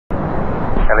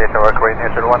Green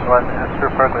Hazard 11,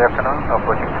 super, good afternoon,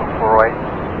 approaching 24 right.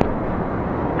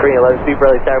 Green 11, speed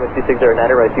Bradley Tower with 2609,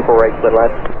 right 24 right, split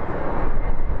left.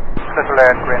 Special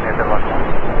land, Green Hazard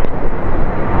 11.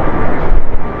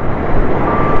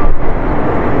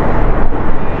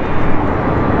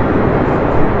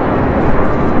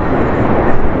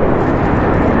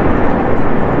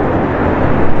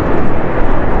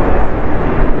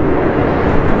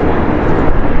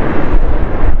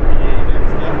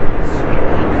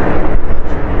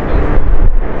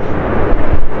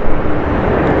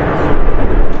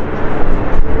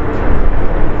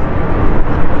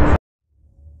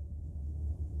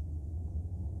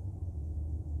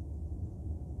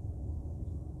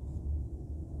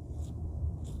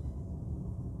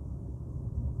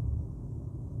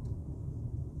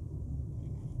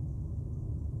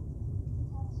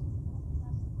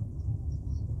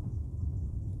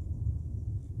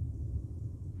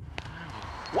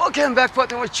 Welcome back po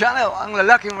to my channel, ang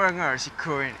lalaking marangal, si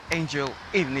Current Angel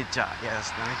Inidja.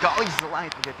 Yes, nanggaling sa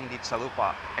langit pagdating dito sa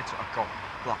lupa. Ito ako,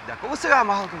 Lockdown. Kumusta ka,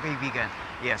 mahal kong kaibigan?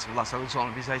 Yes, mula sa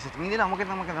Luzon, Visayas at Mindanao,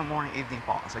 magandang morning, evening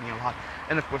po sa inyo lahat.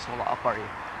 And of course, mula Apari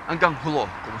hanggang Hulo,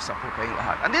 kumusta po kayong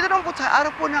lahat? Andito naman po tayo,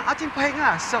 araw po ng ating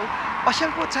pahinga. So,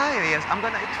 pasyal po tayo. Yes, I'm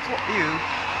gonna explore you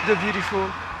the beautiful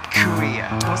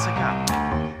Korea. Kumusta ka?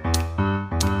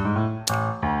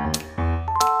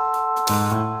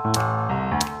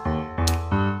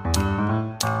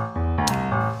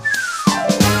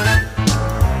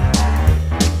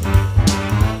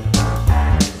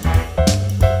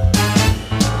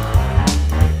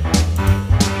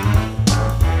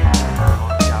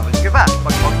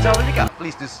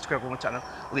 Please do subscribe to my channel,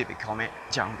 leave a comment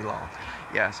down below.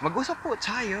 Yes, mag-usap po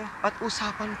tayo at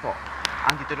usapan po.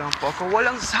 Andito naman po ako,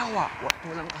 walang sawa,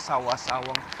 walang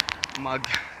kasawa-sawang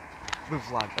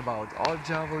mag-vlog about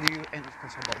OFW and of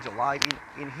course about the life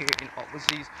in here in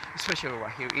overseas, especially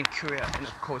right here in Korea, and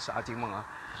of course sa ating mga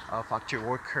factory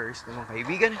workers, ng mga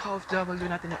kaibigan OFW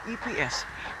natin ng EPS.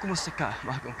 Kumusta ka,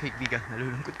 mga kong kaibigan?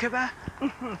 Nalulungkot ka ba?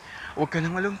 Huwag ka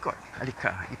nang malungkot.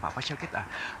 Halika, ipapasyal kita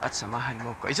at samahan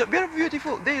mo ko. It's a very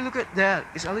beautiful day. Look at that.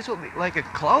 It's a little bit like a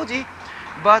cloudy,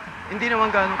 but hindi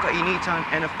naman gaano kainitan,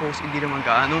 and of course hindi naman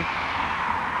gaano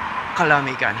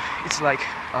kalamigan. It's like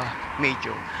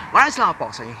medyo. Maraming salamat po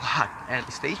sa inyong lahat. And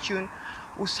stay tuned.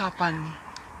 Usapan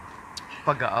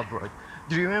pag-abroad.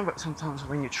 Do you remember sometimes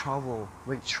when you travel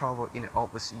in the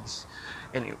overseas,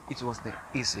 and it wasn't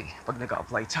easy? Pag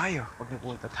nag-apply tayo, pag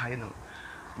napunta tayo ng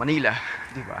Manila,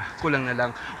 di ba? Kulang na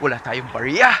lang, wala tayong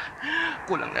barya.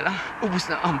 Kulang na lang, ubus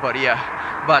na ang barya.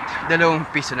 But,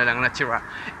 2 piso na lang natira.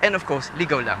 And of course,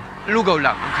 lugaw lang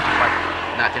ang katapat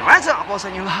natin. Maraming salamat po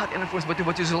sa inyong lahat. And of course,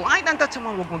 bati-bati sa light ang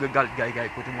tatsaman, huwag magagalit, gay-gay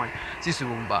po tuman si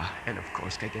Sumba. And of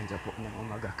course, kay ganda po ng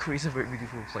umaga. Korea is a very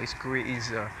beautiful place. Korea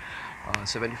is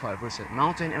 75%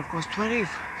 mountain, and of course 25%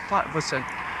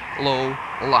 low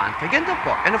land. Kay ganda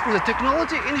po. And of course, the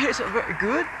technology in here is very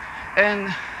good.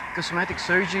 And cosmetic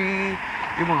surgery,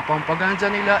 yung mga pampaganda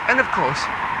nila, and of course,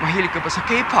 mahilig ka pa sa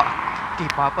K-pop.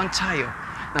 K-popan tayo.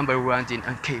 Number 1 din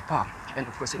ang K-pop. And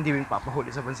of course, hindi rin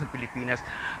papahuli sa bansang Pilipinas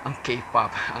ang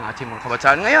K-pop. Ang ating mga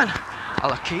kabataan ngayon,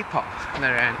 ala K-pop na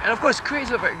rin. And of course, Korea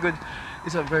is a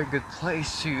very good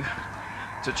place to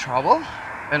travel.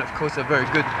 And of course, a very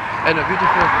good and a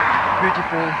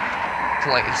beautiful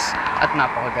place at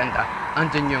napakaganda.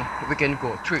 Andun yung we can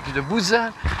go trip to the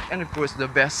Busan, and of course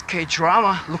the best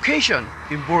K-drama location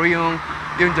in Boryong,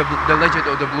 yung the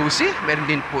Legend of the Blue Sea. Meron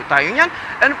din po tayo yan.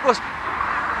 And of course,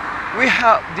 we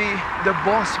have the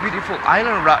most beautiful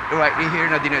island right here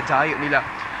na dinadayo nila.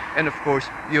 And of course,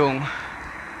 yung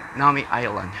Nami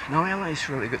Island. Nami Island is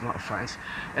really good, my friends.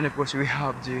 And of course, we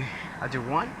have the other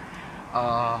one.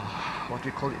 What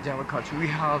we call it, the other country.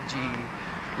 We have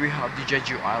the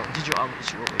Jeju Island. Jeju Island is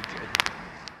really good.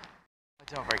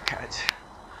 Very good.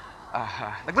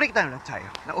 Nagbalik lang tayo.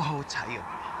 Nauhaw tayo.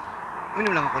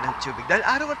 Minom lang ako ng tubig. Dahil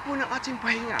araw at po ng ating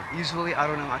pahinga. Usually,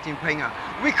 araw ng ating pahinga.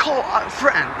 We call our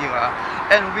friend, di ba?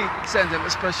 And we send them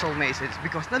a special message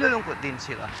because nalulungkot din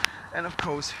sila. And of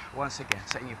course, once again,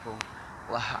 sa inyo pong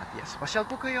lahat. Yes, pasyal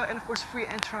po kayo, and of course, free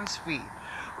entrance fee.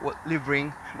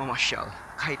 Libreng mamasyal.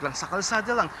 Kahit lang sa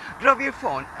kalsada lang. Grab your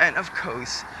phone, and of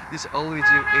course, this all we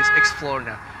do is explore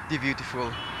na the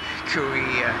beautiful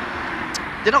Korea.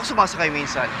 Diyan ako sumasakay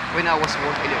minsan when I was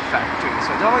working in a factory.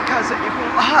 So, dawag ka sa inyo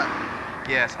pong lahat.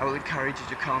 Yes, I will encourage you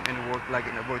to come and work like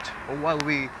in a boat or while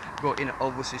we go in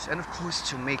overseas, and of course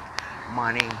to make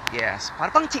money. Yes,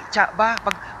 para pang chicha ba?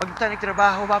 Pag tayo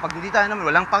nagtrabaho ba? Pag hindi tayo naman,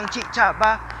 walang pang chicha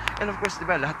ba? And of course,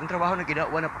 diba, lahat ng trabaho na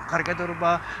ginawa na pangkargador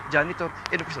ba, janitor,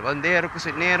 and of course, bandero,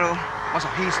 kusinero,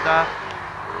 masahista,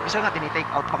 isa nga tinitake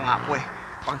out pa nga po eh.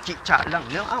 pang-chit-chat lang.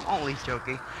 No, I'm only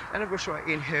joking. And of course, right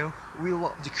in here, we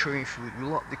love the Korean food, we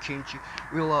love the kimchi,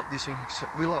 we love this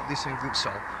good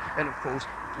salt, and of course,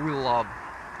 we love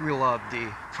the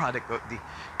product of the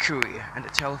Korea and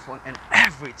the telephone and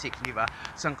everything, di ba?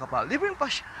 Sang kapal. Libreng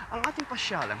ang ating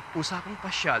pasyalan, usapang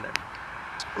pasyalan.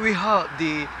 We have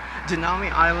the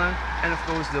Denami Island and of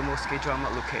course the most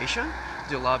K-drama location,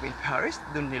 the love in Paris,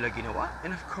 doon nila ginawa.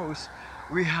 And of course,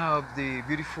 we have the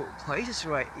beautiful places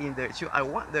right in there too. I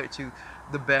went there to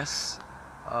the best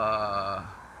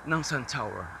Nangsan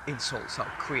Tower in Seoul, South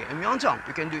Korea. And Myeongdong,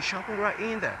 you can do shopping right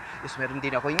in there. Yes, meron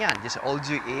din ako yan. Just all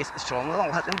you is strong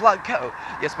lang lahat ng vlog ko.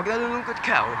 Yes, pag nalulungkot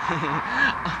ka,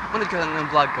 manood ka lang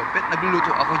ng vlog ko. But nagluluto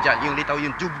ako dyan. Yung litaw,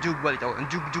 yung jug-jug ba litaw? Ang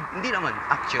jug-jug, hindi naman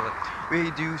actually. We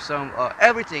do some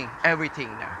everything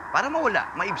na. Para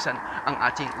mawala, maibsan ang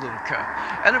ating lungkot.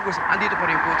 And of course, andito pa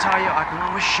rin po tayo at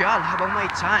mamasyal habang may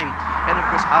time. And of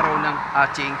course, araw ng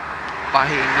ating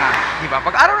pahinga. Diba?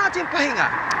 Pag araw natin pahinga,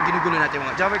 ginugulo natin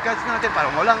mga jumper cuts natin para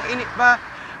walang init pa,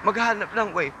 maghahanap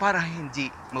ng way para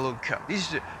hindi malungkot.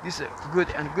 This is a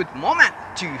good moment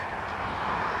to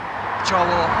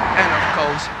travel and of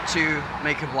course to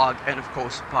make a vlog and of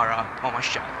course para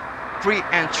mamasyal. Free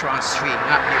entrance fee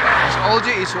nga, diba? So all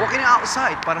you is walking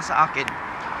outside para sa akin,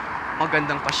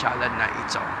 magandang pasyalan na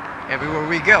ito. Everywhere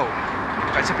we go.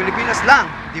 Kahit sa Pilipinas lang,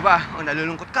 diba? O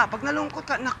nalulungkot ka. Pag nalulungkot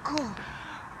ka, naku,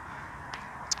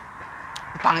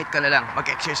 pangit ka na lang,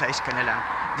 mag-exercise ka na lang,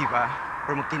 di ba?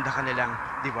 Or magtinda ka na lang,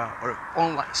 di ba? Or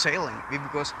online selling,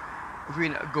 because if we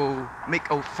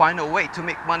find a way to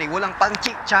make money, walang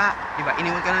pang-chit-chat, di ba?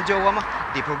 Iniwan ka ng jowa mo,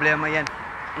 di problema yan.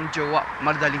 Ang jowa,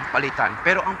 madaling palitan.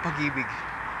 Pero ang pag-ibig,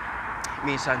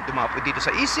 minsan dumapo dito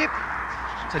sa isip,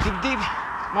 sa dibdib,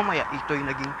 mamaya ito'y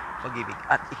naging pag-ibig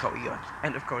at ikaw iyon.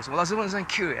 And of course, mula sa mga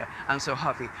Korea, I'm so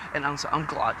happy and I'm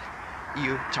glad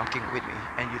you talking with me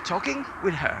and you talking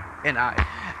with her and I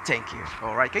thank you.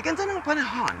 Alright, kay ganda ng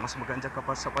panahon, mas maganda ka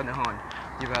pa sa panahon,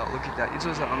 diba? Look at that, it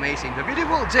was amazing, the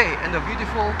beautiful day and the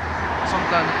beautiful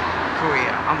Songtan,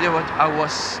 Korea. I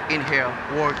was in here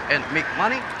work and make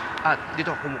money at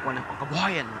dito kumukuha ng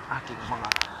pangkabuhayan ng aking mga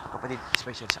kapatid,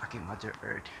 especially sa aking Mother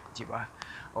Earth, diba?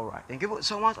 Alright, thank you po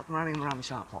so much at maraming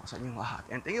salamat po sa inyong lahat,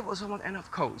 and thank you po so much, and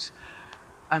of course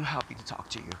I'm happy to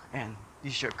talk to you, and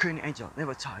this is your Korean angel,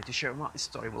 never tired to share my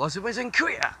story mula sa in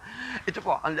Korea. Ito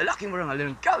po, ang lalaking marangal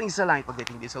ng galing sa langit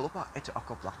pagdating din sa lupa. Ito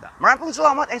ako, Plakda. Maraming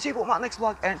salamat and see you po mga next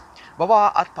vlog, and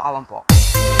baba at paalam po.